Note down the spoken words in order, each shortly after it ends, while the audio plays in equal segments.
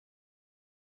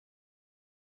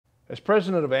As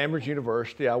president of Amridge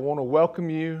University, I want to welcome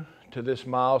you to this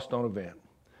milestone event.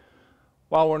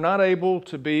 While we're not able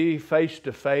to be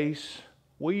face-to-face,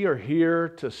 we are here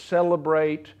to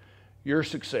celebrate your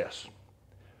success.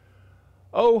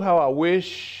 Oh, how I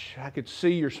wish I could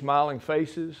see your smiling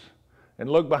faces and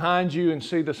look behind you and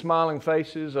see the smiling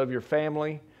faces of your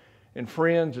family and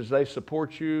friends as they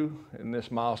support you in this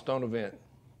milestone event.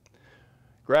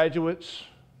 Graduates,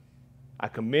 I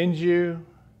commend you.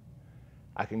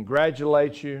 I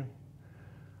congratulate you.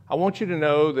 I want you to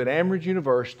know that Amridge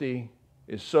University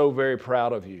is so very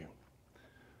proud of you.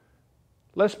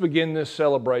 Let's begin this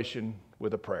celebration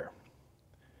with a prayer.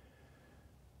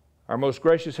 Our most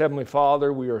gracious Heavenly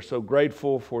Father, we are so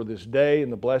grateful for this day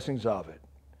and the blessings of it.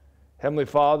 Heavenly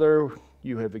Father,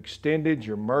 you have extended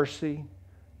your mercy,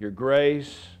 your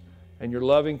grace, and your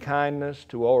loving kindness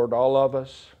toward all of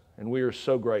us, and we are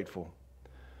so grateful.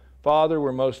 Father,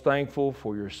 we're most thankful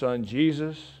for your Son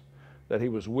Jesus, that he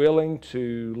was willing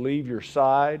to leave your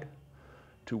side,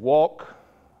 to walk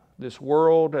this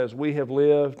world as we have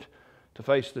lived, to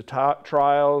face the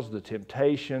trials, the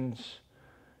temptations,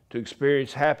 to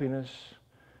experience happiness,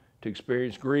 to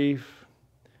experience grief.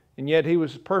 And yet he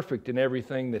was perfect in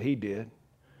everything that he did.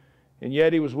 And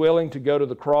yet he was willing to go to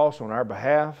the cross on our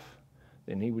behalf,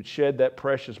 and he would shed that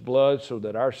precious blood so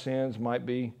that our sins might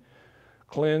be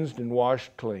cleansed and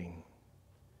washed clean.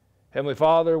 Heavenly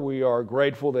Father, we are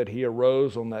grateful that he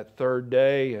arose on that third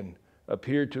day and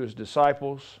appeared to his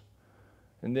disciples,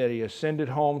 and that he ascended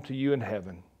home to you in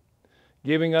heaven,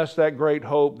 giving us that great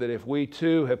hope that if we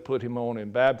too have put him on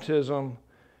in baptism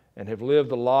and have lived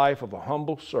the life of a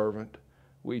humble servant,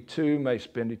 we too may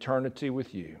spend eternity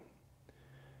with you.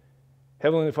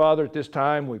 Heavenly Father, at this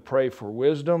time we pray for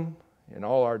wisdom in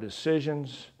all our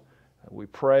decisions. We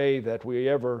pray that we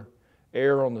ever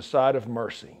err on the side of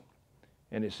mercy.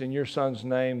 And it's in your Son's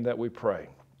name that we pray.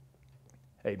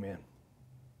 Amen.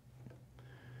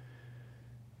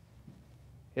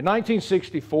 In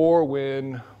 1964,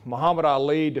 when Muhammad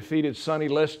Ali defeated Sonny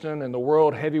Liston in the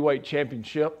World Heavyweight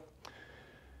Championship,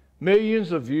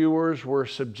 millions of viewers were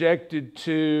subjected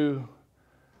to,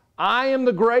 "I am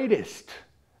the greatest,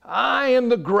 I am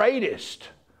the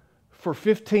greatest," for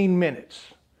 15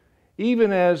 minutes.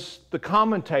 Even as the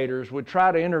commentators would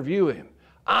try to interview him,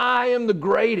 "I am the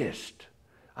greatest,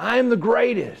 I am the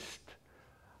greatest,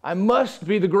 I must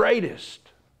be the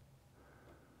greatest."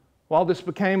 While this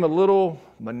became a little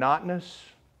monotonous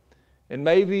and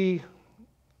maybe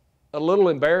a little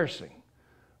embarrassing,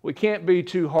 we can't be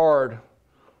too hard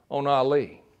on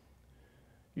Ali.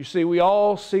 You see, we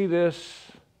all see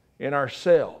this in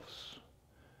ourselves.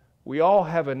 We all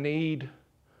have a need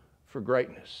for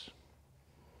greatness.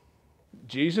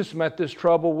 Jesus met this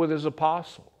trouble with his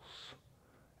apostles.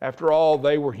 After all,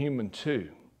 they were human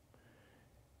too.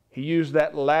 He used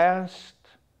that last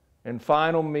and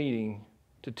final meeting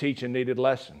to teach a needed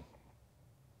lesson.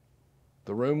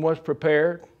 The room was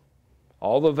prepared,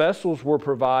 all the vessels were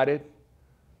provided,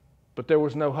 but there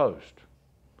was no host.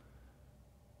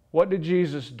 What did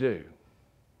Jesus do?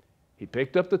 He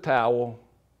picked up the towel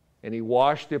and he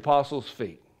washed the apostles'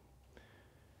 feet.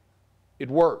 It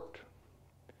worked.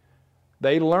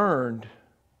 They learned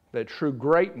that true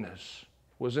greatness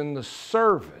was in the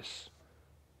service,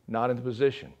 not in the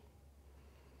position.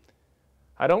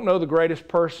 I don't know the greatest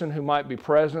person who might be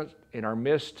present in our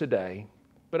midst today,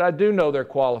 but I do know their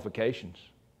qualifications.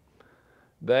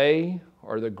 They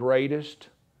are the greatest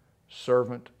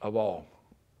servant of all.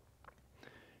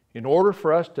 In order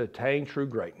for us to attain true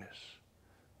greatness,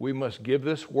 we must give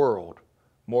this world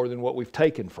more than what we've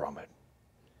taken from it.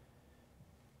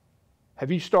 Have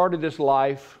you started this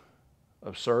life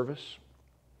of service?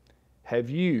 Have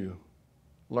you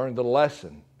learned the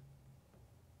lesson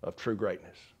of true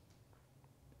greatness?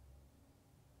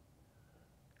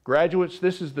 Graduates,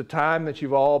 this is the time that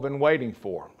you've all been waiting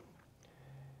for.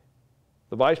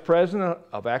 The Vice President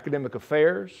of Academic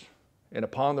Affairs, and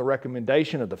upon the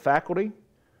recommendation of the faculty,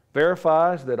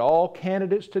 verifies that all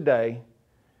candidates today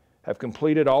have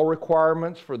completed all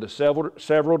requirements for the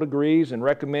several degrees and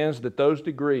recommends that those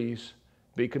degrees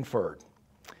be conferred.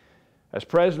 As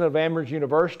President of Amridge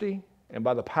University, and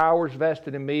by the powers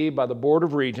vested in me by the Board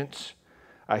of Regents,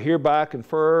 I hereby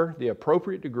confer the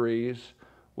appropriate degrees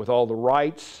with all the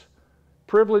rights,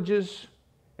 privileges,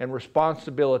 and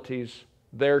responsibilities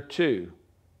thereto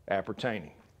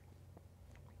appertaining.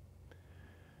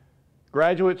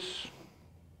 Graduates,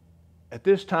 at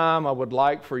this time I would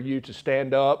like for you to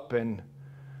stand up and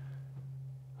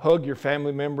hug your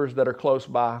family members that are close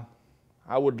by.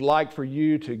 I would like for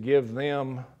you to give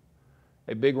them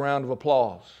a big round of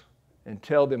applause and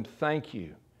tell them thank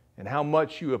you and how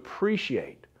much you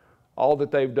appreciate all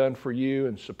that they've done for you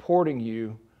and supporting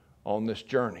you on this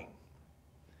journey.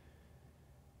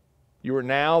 You are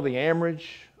now the Amridge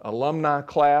alumni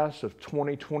class of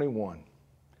 2021.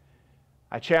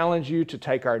 I challenge you to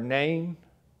take our name,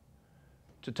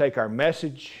 to take our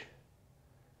message,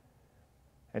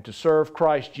 and to serve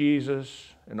Christ Jesus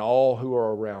and all who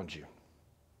are around you.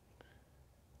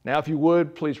 Now, if you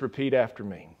would, please repeat after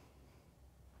me.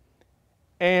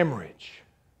 Amridge,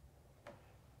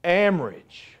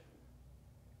 Amridge,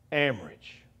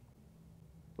 Amridge.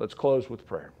 Let's close with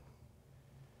prayer.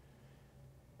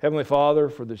 Heavenly Father,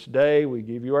 for this day, we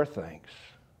give you our thanks.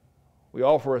 We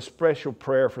offer a special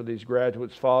prayer for these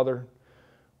graduates, Father.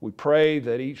 We pray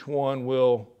that each one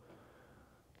will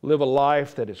live a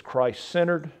life that is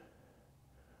Christ-centered.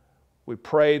 We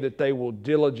pray that they will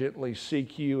diligently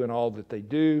seek you in all that they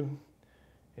do.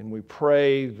 And we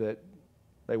pray that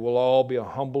they will all be a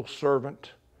humble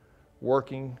servant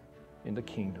working in the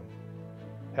kingdom.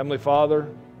 Heavenly Father,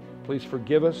 please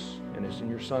forgive us, and it's in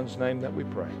your Son's name that we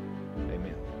pray.